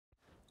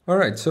All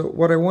right, so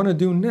what I want to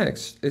do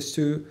next is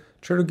to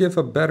try to give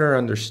a better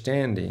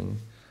understanding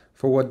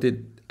for what the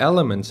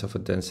elements of a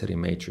density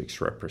matrix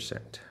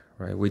represent,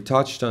 right? We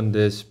touched on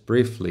this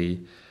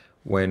briefly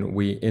when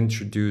we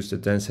introduced the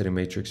density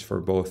matrix for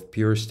both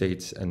pure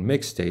states and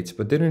mixed states,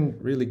 but didn't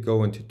really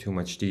go into too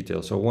much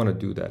detail. So I want to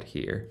do that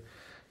here.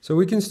 So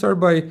we can start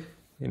by,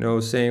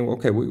 saying,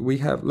 okay, we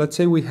have, let's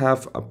say we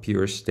have a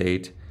pure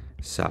state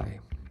psi.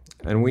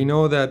 And we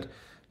know that,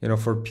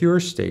 for pure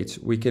states,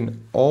 we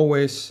can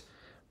always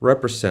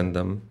represent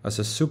them as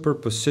a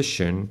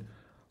superposition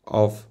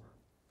of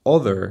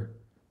other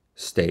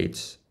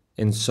states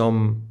in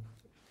some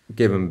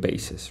given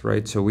basis,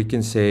 right? So we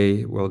can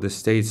say, well, the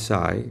state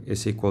psi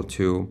is equal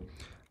to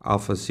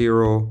alpha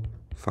 0,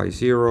 phi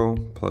 0,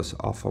 plus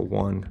alpha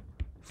 1,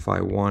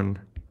 phi 1,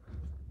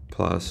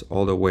 plus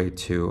all the way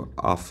to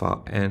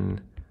alpha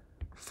n,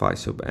 phi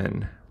sub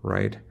n,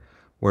 right?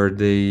 Where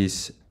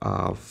these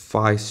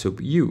phi sub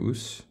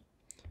u's,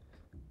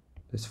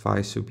 this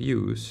phi sub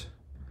u's,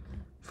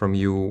 from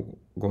u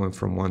going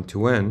from 1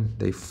 to n,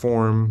 they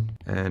form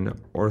an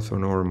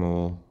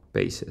orthonormal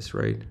basis,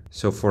 right?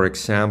 So for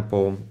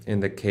example, in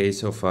the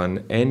case of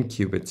an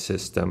n-qubit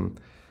system,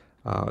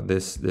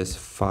 this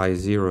phi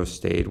 0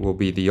 state will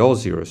be the all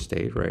 0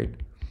 state, right?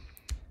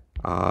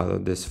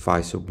 This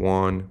phi sub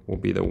 1 will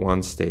be the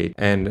 1 state,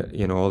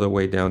 and all the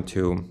way down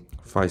to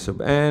phi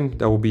sub n,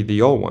 that will be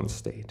the all 1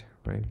 state,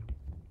 right?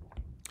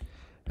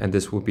 And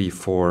this will be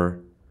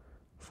for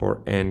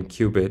n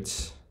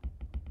qubits,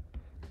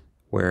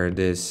 where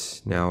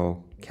this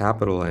now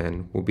capital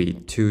N will be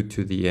 2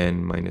 to the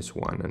n minus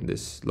 1, and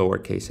this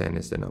lowercase n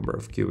is the number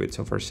of qubits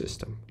of our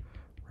system,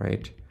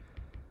 right?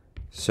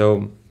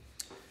 So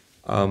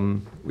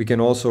we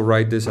can also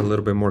write this a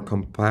little bit more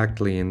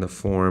compactly in the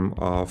form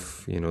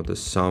of, the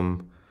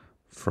sum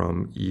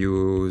from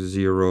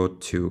u0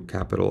 to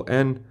capital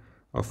N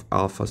of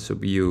alpha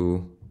sub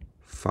u,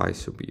 phi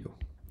sub u.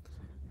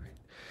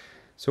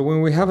 So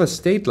when we have a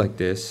state like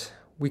this,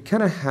 we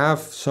kind of have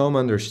some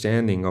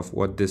understanding of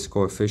what these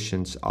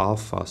coefficients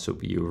alpha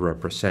sub u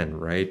represent,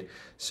 right?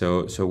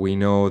 So we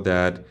know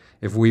that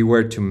if we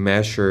were to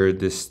measure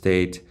this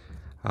state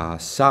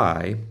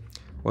psi,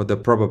 well, the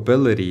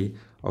probability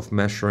of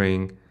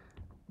measuring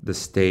the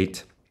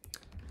state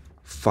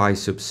phi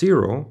sub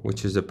 0,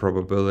 which is the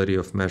probability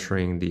of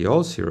measuring the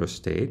all 0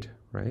 state,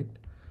 right,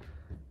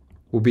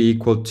 will be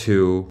equal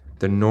to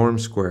the norm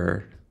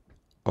squared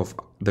of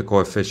the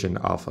coefficient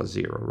alpha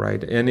 0,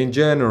 right? And in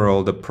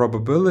general, the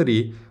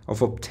probability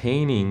of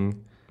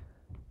obtaining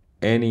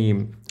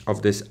any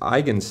of these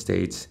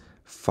eigenstates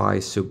phi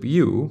sub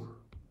u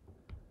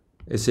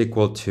is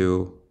equal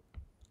to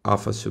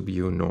alpha sub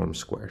u norm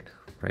squared,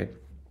 right?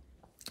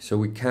 So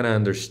we kind of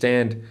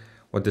understand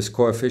what these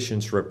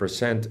coefficients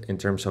represent in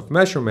terms of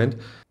measurement,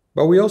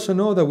 but we also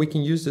know that we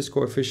can use this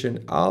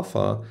coefficient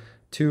alpha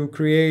to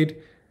create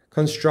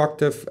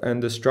constructive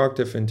and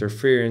destructive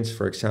interference,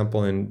 for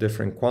example, in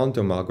different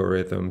quantum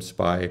algorithms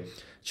by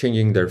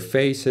changing their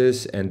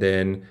phases and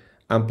then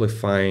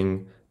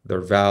amplifying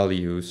their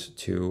values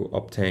to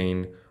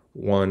obtain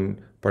one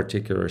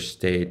particular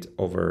state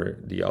over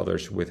the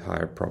others with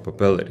higher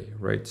probability,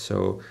 right?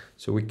 So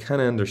we kind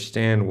of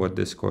understand what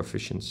these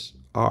coefficients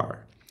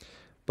are.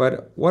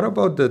 But what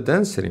about the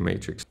density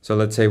matrix? So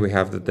let's say we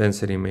have the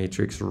density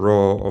matrix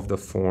rho of the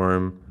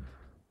form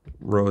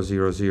rho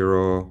 0,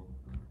 0,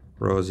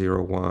 rho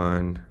 0,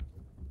 1,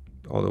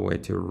 all the way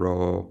to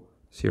rho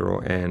 0,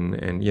 n,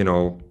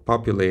 and,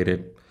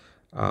 populated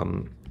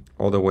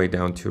all the way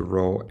down to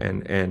rho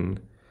n, n.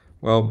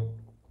 Well,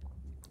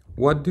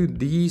 what do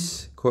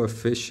these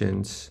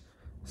coefficients,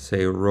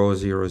 say rho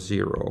 0,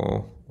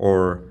 0,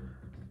 or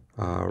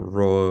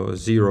rho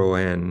 0,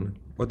 n,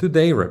 what do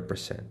they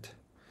represent,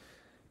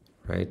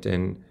 right?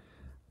 And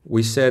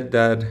we said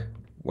that,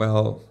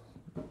 well,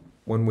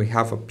 when we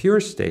have a pure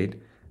state,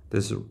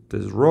 this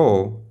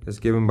rho is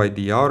given by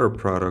the outer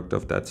product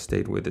of that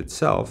state with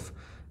itself.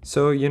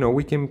 So,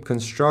 we can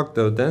construct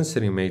the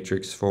density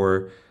matrix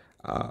for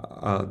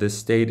this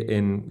state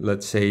in,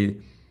 let's say,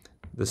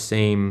 the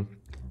same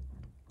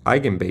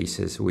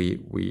eigenbasis.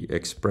 We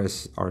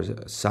express our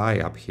psi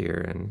up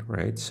here, and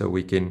right? So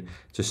we can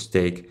just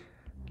take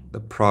the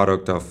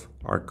product of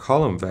our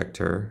column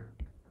vector,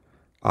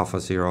 alpha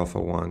 0, alpha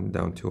 1,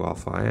 down to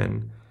alpha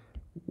n,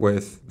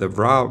 with the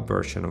raw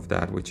version of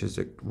that, which is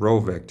a row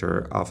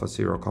vector alpha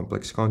 0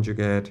 complex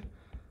conjugate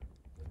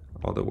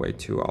all the way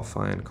to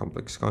alpha n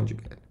complex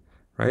conjugate,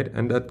 right?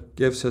 And that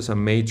gives us a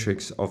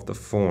matrix of the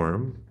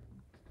form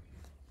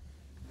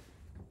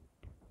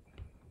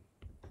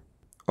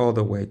all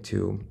the way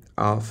to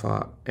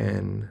alpha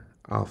n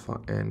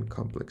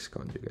complex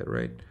conjugate,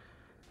 right?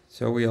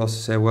 So we also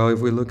say, well, if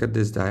we look at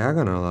these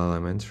diagonal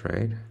elements,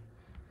 right,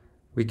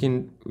 we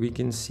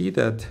can see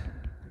that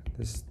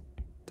this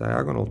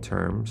diagonal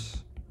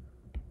terms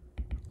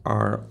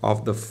are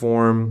of the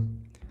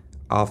form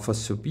alpha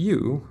sub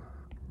u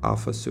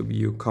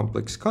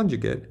complex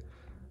conjugate,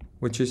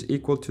 which is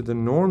equal to the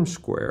norm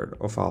squared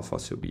of alpha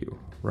sub u,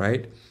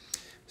 right?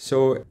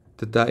 So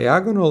the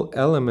diagonal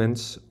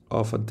elements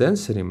of a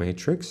density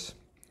matrix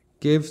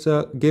give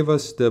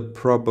us the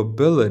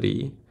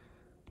probability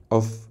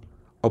of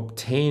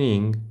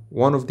obtaining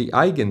one of the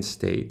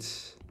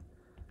eigenstates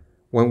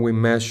when we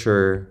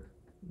measure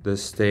the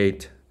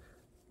state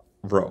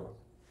rho,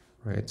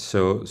 right?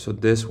 So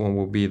this one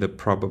will be the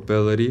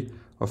probability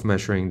of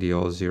measuring the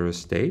all zero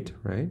state,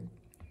 right?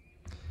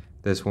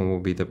 This one will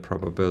be the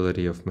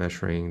probability of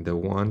measuring the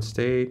one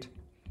state,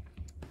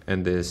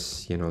 and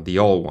this, the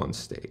all one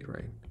state,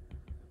 right?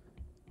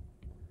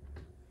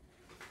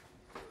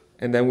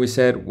 And then we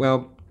said,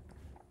 well,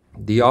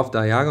 the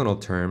off-diagonal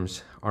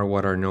terms are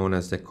what are known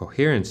as the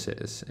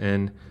coherences,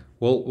 and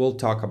we'll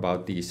talk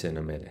about these in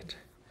a minute.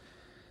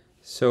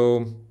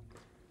 So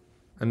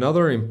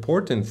another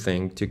important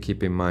thing to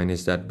keep in mind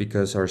is that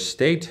because our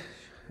state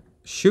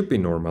should be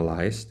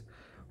normalized,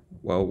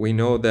 well, we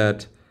know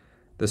that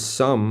the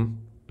sum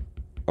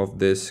of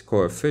these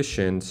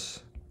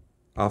coefficients,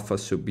 alpha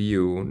sub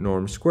u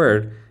norm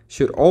squared,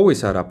 should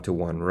always add up to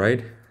 1,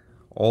 right?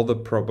 All the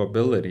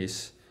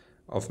probabilities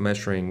of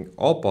measuring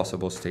all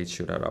possible states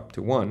should add up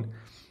to 1.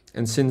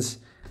 And since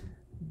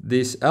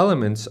these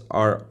elements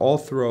are all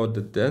throughout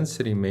the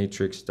density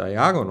matrix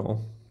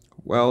diagonal,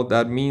 well,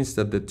 that means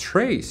that the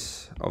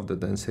trace of the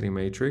density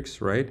matrix,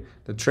 right?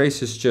 The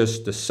trace is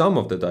just the sum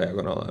of the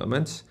diagonal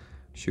elements,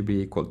 should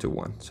be equal to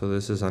 1. So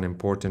this is an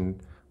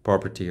important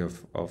property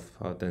of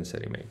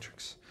density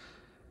matrix.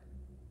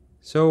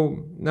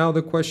 So now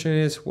the question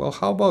is, well,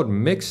 how about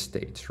mixed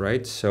states,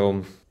 right?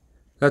 So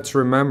let's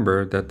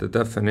remember that the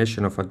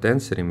definition of a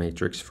density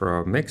matrix for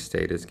a mixed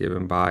state is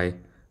given by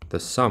the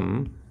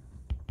sum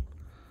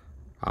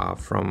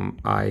from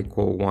I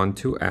equal 1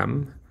 to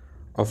m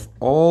of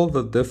all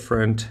the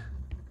different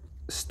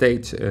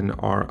states in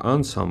our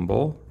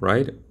ensemble,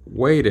 right,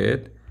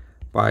 weighted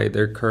by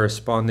their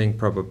corresponding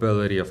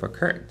probability of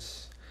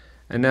occurrence.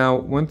 And now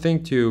one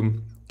thing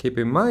to keep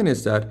in mind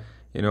is that,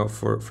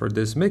 for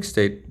this mixed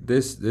state,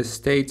 this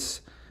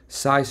state's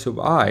psi sub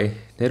I,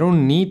 they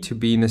don't need to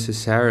be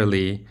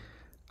necessarily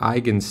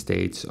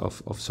eigenstates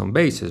of some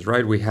basis,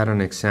 right? We had an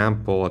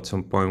example at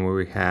some point where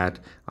we had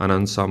an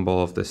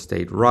ensemble of the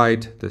state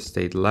right, the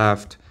state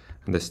left,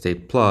 and the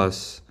state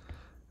plus,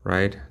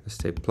 right? The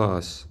state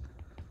plus,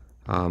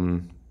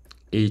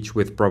 each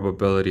with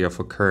probability of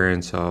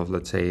occurrence of,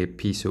 let's say,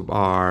 p sub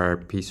r,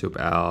 p sub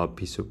l,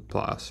 p sub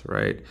plus,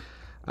 right?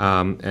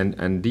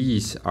 And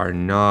these are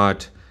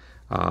not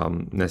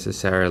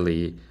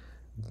necessarily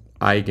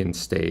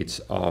eigenstates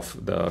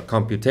of the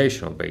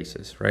computational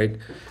basis, right?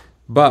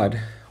 But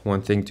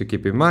one thing to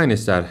keep in mind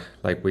is that,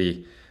 like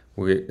we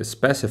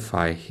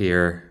specify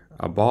here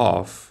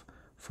above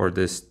for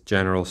this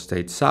general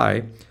state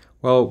psi,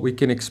 well, we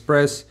can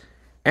express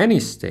any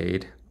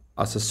state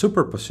as a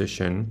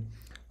superposition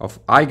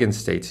of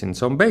eigenstates in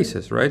some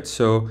basis, right?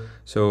 So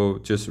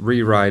just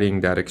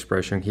rewriting that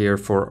expression here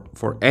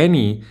for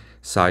any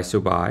psi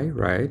sub I,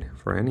 right?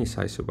 For any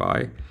psi sub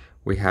I,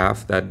 we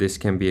have that this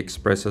can be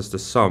expressed as the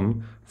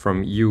sum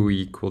from u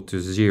equal to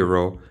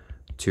 0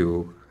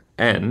 to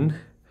n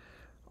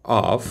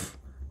of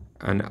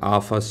an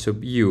alpha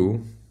sub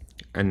u,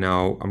 and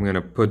now I'm going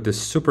to put the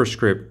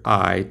superscript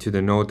I to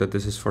denote that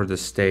this is for the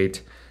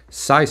state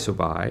psi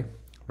sub I,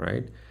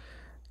 right,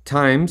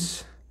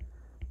 times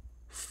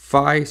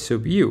phi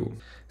sub u.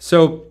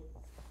 So,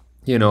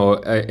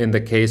 in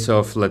the case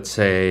of, let's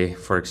say,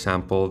 for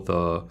example,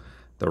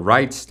 the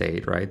right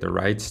state, right, the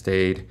right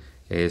state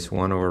is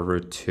 1 over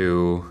root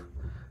 2,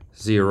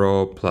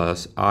 0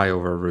 plus I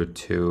over root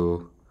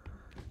 2,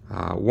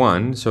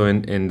 1. So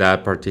in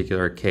that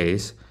particular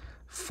case,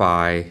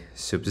 phi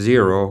sub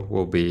 0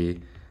 will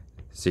be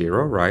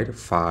 0, right?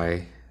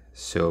 Phi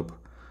sub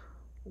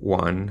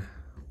 1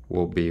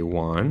 will be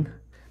 1.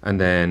 And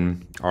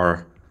then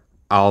our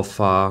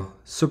alpha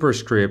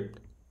superscript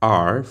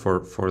r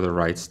for the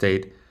right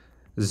state,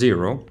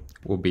 0,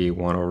 will be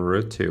 1 over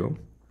root 2.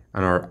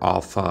 And our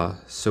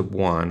alpha sub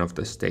 1 of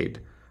the state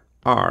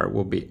r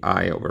will be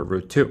I over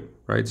root 2,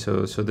 right?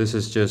 So this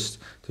is just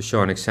to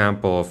show an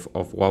example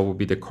of what would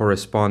be the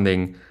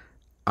corresponding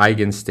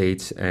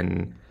eigenstates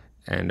and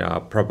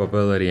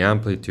probability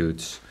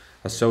amplitudes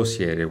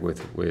associated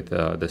with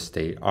the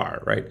state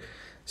r, right?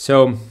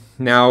 So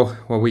now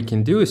what we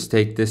can do is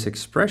take this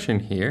expression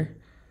here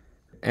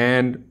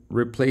and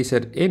replace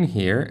it in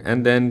here,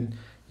 and then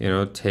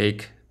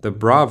take the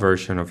bra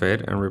version of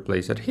it and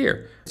replace it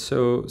here.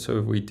 So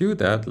if we do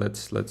that,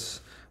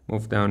 let's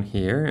move down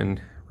here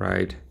and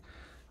write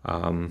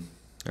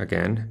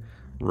again,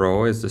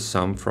 rho is the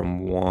sum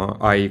from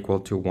I equal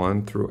to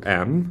 1 through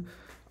m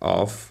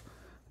of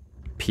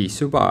p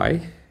sub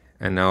I.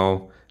 And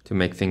now to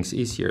make things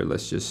easier,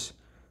 let's just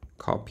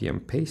copy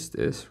and paste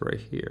this right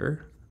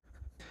here.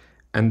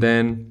 And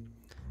then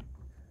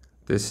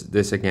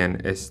this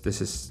again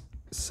is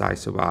psi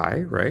sub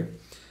I, right?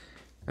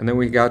 And then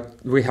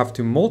we have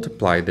to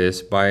multiply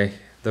this by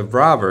the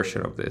bra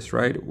version of this,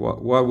 right?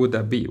 What would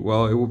that be?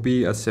 Well, it would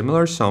be a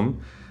similar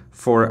sum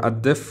for a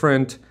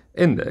different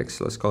index.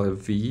 Let's call it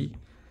v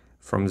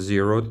from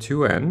 0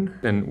 to n.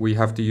 And we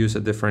have to use a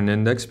different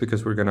index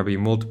because we're going to be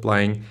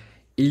multiplying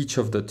each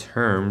of the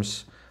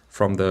terms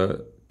from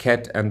the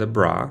ket and the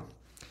bra,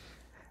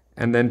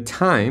 and then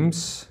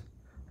times,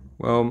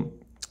 well,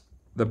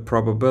 the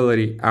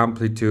probability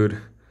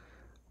amplitude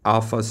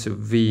alpha sub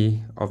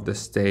v of the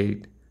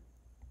state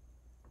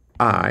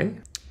I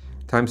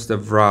times the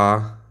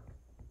VRA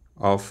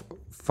of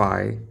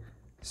phi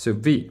sub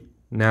v.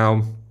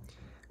 Now,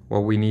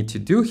 what we need to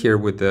do here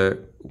with the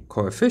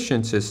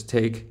coefficients is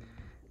take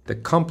the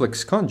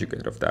complex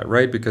conjugate of that,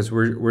 right? Because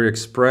we're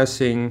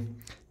expressing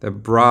the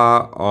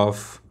bra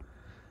of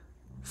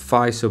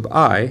phi sub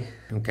I.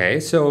 Okay,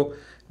 so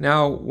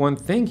now one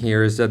thing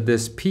here is that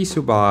this p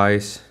sub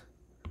i's,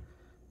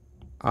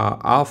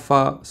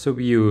 alpha sub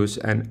u's,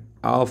 and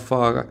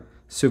alpha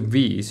sub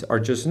v's are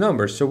just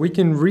numbers. So we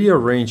can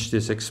rearrange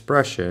this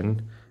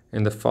expression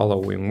in the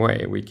following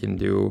way. We can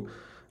do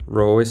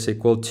rho is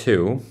equal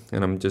to,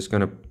 and I'm just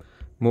going to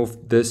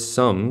move this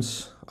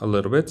sums a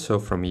little bit. So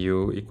from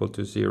u equal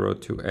to 0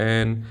 to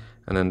n,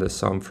 and then the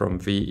sum from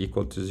v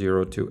equal to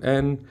 0 to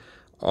n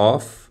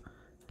of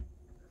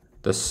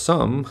the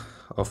sum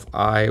of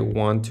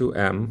I1 to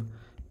m,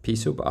 p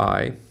sub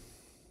I,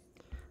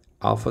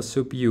 alpha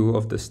sub u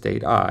of the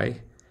state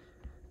I,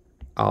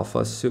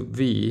 alpha sub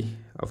v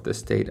of the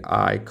state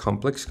I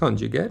complex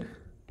conjugate,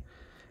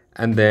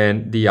 and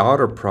then the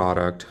outer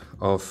product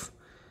of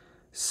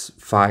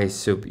phi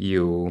sub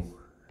u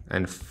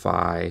and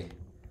phi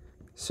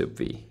sub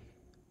v.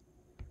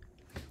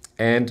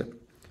 And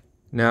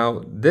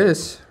now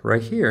this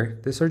right here,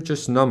 these are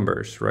just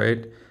numbers,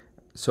 right?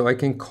 So I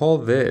can call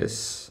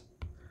this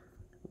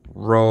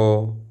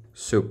rho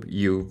sub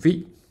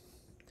uv.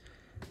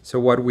 So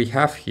what we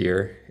have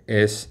here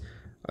is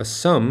a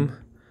sum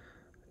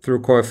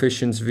through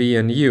coefficients v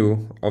and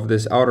u of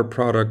this outer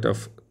product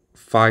of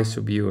phi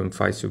sub u and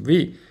phi sub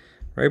v,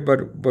 right?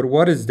 But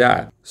what is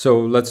that? So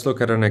let's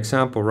look at an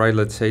example, right?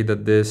 Let's say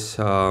that this,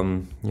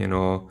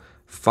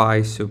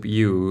 phi sub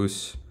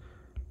u's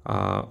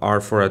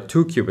are for a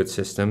 2-qubit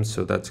system.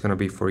 So that's going to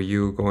be for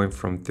u going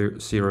from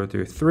 0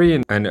 to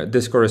 3. And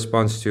this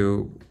corresponds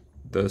to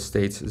the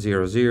states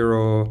 0,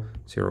 0,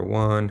 0,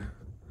 1,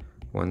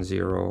 1,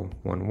 0,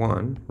 1,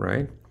 1,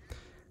 right?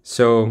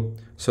 So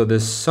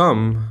this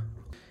sum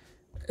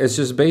is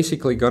just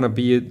basically going to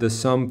be the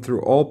sum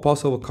through all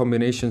possible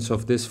combinations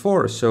of these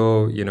 4.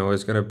 So,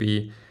 it's going to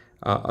be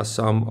a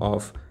sum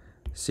of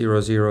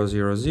 0, 0,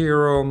 0,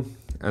 0,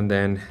 and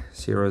then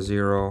 0,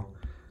 0,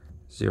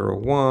 0,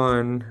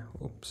 1,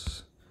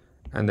 oops,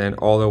 and then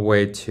all the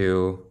way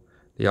to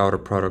the outer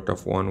product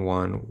of 1,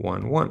 1,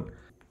 1, 1.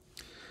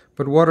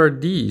 But what are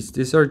these?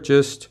 These are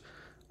just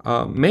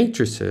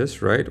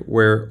matrices, right?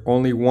 Where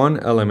only one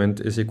element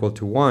is equal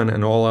to 1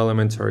 and all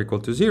elements are equal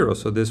to 0.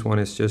 So this one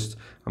is just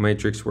a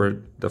matrix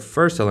where the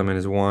first element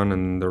is 1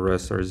 and the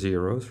rest are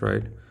zeros,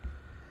 right?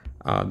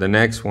 The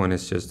next one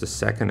is just the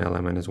second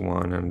element is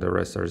 1 and the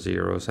rest are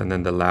zeros. And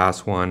then the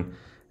last one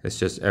is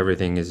just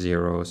everything is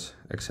zeros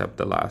except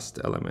the last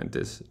element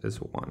is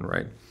 1,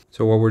 right?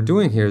 So what we're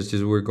doing here is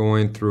just we're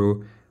going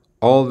through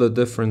all the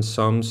different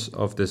sums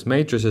of these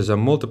matrices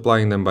and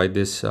multiplying them by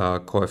this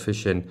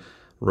coefficient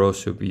rho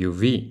sub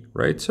uv,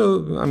 right?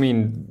 So, I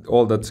mean,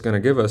 all that's going to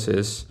give us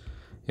is,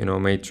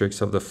 matrix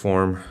of the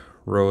form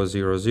rho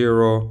 0,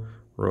 0,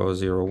 rho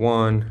 0,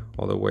 1,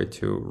 all the way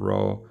to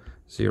rho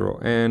 0,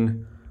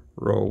 n,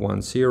 rho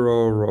 1,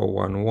 0, rho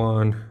 1,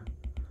 1,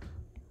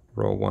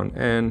 rho 1,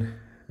 n,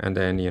 and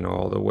then,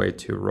 all the way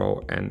to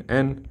rho n,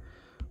 n,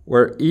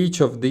 where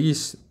each of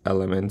these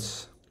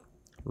elements,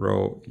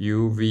 rho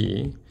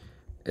uv,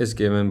 is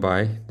given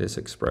by this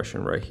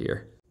expression right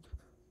here.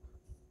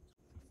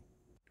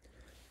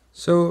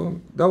 So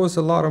that was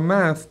a lot of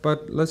math,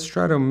 but let's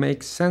try to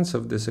make sense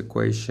of this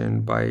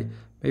equation by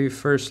maybe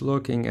first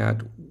looking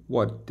at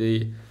what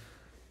the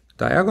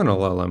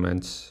diagonal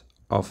elements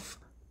of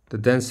the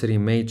density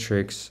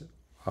matrix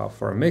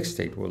for a mixed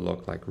state will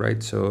look like,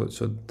 right? So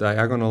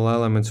diagonal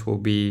elements will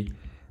be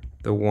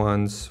the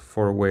ones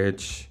for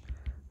which,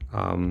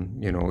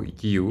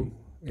 u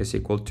is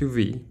equal to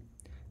v,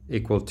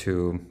 equal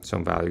to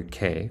some value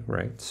k,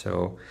 right?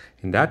 So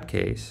in that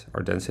case,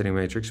 our density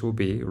matrix will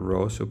be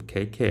rho sub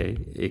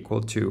kk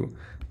equal to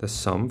the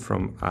sum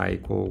from I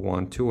equal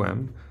 1 to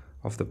m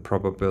of the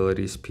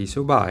probabilities p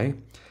sub I.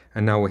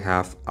 And now we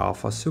have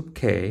alpha sub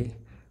k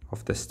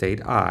of the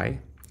state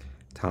I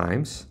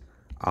times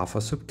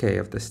alpha sub k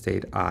of the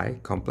state I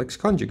complex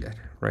conjugate,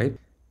 right?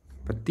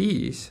 But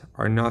these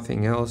are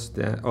nothing else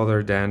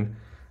other than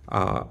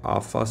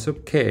alpha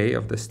sub k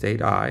of the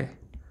state I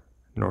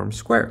norm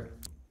squared.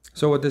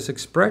 So what this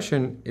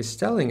expression is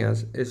telling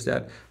us is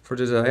that for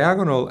the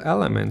diagonal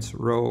elements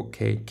rho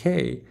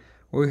kk,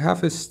 what we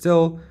have is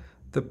still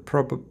the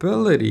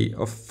probability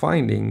of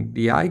finding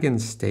the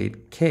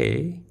eigenstate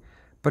k,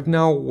 but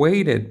now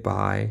weighted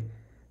by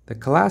the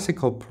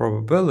classical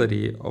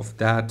probability of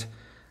that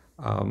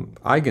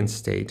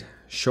eigenstate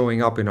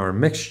showing up in our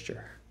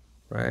mixture,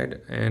 right?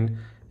 And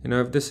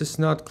if this is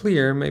not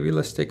clear, maybe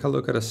let's take a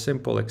look at a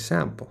simple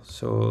example.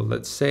 So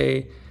let's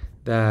say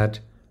that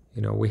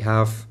we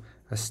have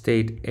a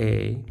state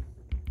A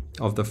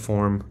of the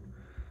form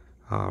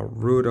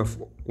root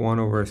of 1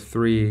 over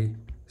 3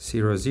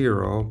 0,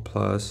 0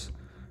 plus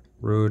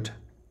root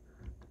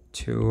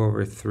 2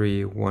 over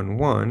 3, 1,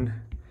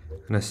 1,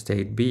 and a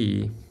state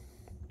B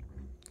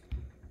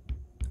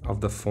of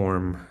the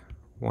form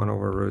 1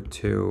 over root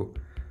 2,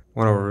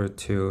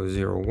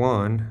 0,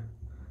 1,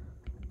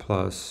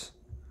 plus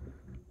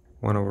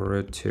 1 over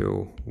root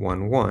 2,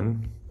 1,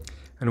 1.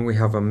 And we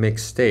have a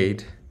mixed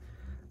state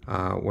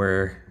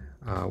where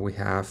we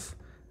have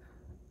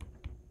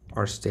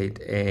our state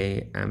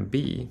A and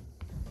B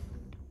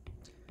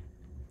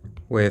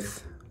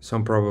with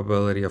some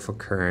probability of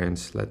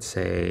occurrence, let's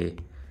say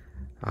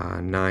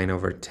 9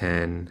 over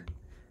 10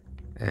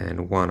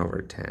 and 1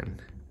 over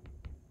 10,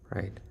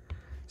 right?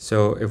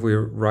 So if we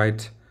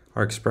write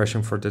our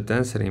expression for the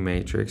density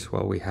matrix,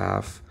 well, we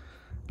have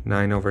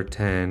 9 over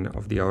 10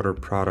 of the outer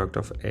product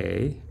of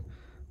A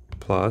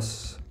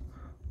plus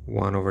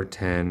 1 over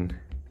 10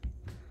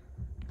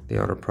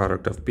 the outer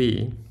product of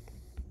B.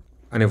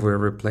 And if we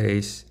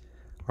replace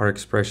our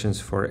expressions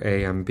for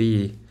A and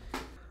B,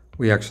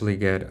 we actually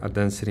get a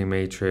density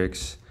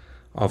matrix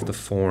of the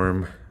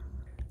form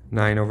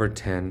 9 over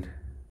 10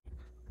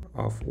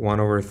 of 1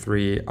 over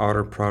 3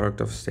 outer product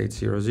of state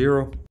 0,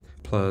 0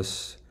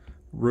 plus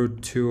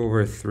root 2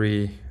 over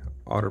 3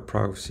 outer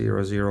product of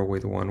 0, 0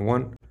 with 1,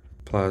 1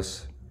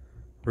 plus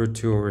root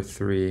 2 over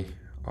 3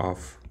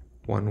 of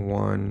 1,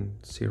 1,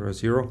 0,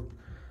 0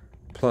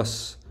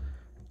 plus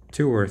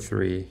 2 over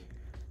 3,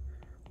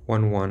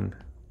 1, 1,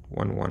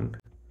 1, 1.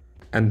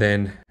 And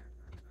then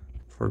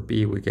for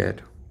B we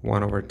get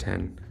 1 over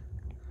 10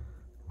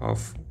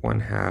 of 1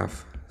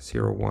 half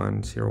 0,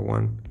 1, 0,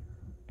 1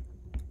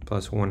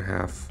 plus 1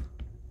 half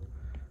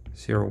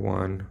 0,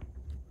 1,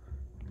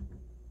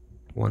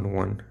 1,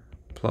 1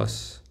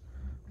 plus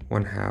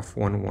 1 half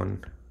 1,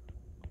 1,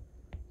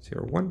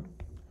 0, 1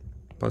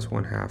 plus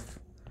 1 half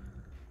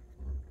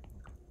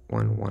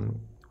 1, 1,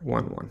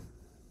 1, 1.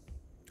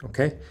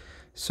 Okay,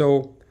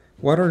 so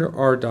what are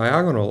our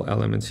diagonal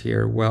elements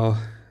here? Well,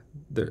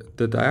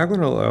 the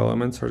diagonal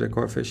elements are the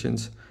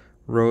coefficients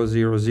rho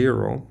 0,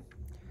 0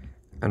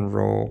 and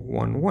rho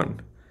 1,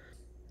 1.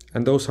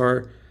 And those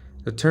are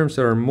the terms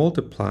that are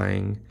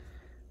multiplying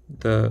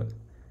the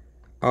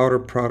outer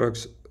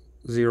products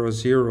 0,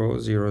 0,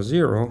 0,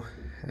 0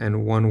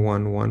 and 1,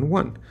 1, 1,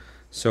 1.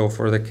 So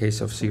for the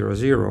case of 0,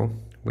 0,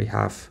 we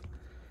have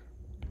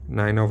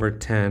 9 over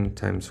 10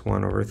 times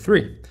 1 over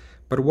 3.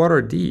 But what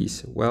are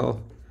these?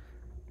 Well,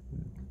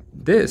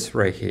 this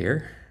right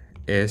here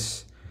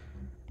is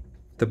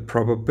the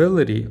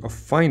probability of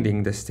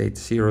finding the state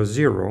 0,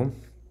 0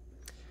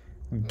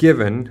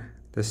 given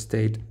the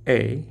state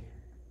A,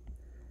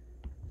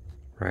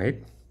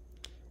 right?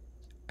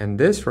 And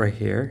this right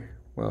here,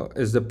 well,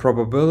 is the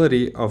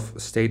probability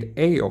of state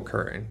A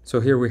occurring. So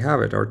here we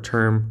have it. Our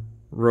term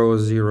rho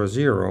 0,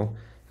 0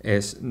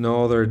 is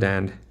no other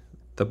than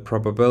the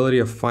probability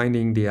of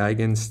finding the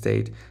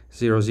eigenstate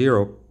 0,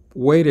 0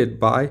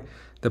 weighted by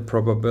the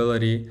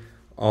probability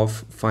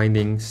of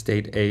finding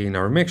state A in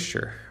our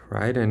mixture,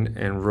 right?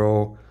 And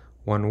rho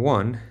 1,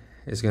 1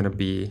 is going to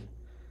be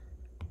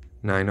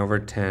 9 over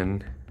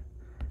 10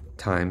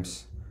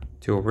 times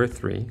 2 over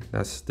 3,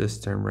 that's this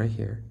term right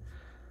here,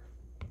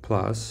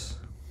 plus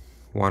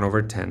 1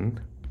 over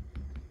 10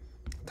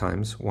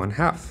 times 1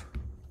 half,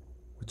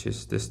 which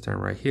is this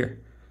term right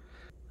here.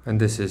 And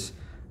this is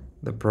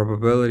the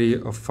probability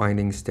of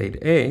finding state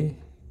A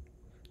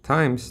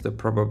times the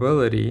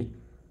probability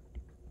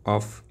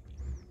of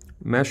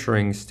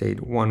measuring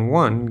state 1,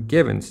 1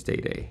 given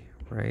state A,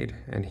 right?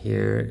 And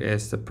here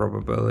is the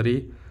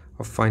probability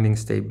of finding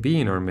state B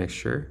in our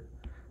mixture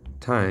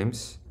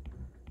times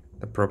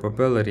the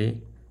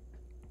probability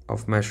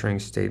of measuring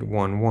state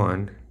 1,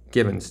 1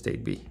 given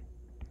state B.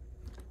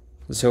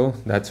 So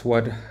that's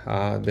what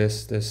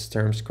this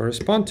terms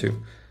correspond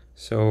to.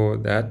 So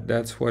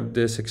that's what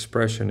this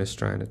expression is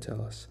trying to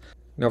tell us.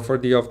 Now for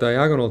the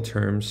off-diagonal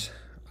terms,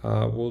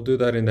 we'll do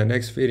that in the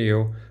next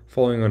video,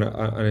 following on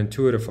an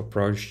intuitive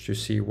approach to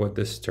see what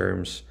these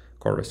terms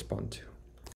correspond to.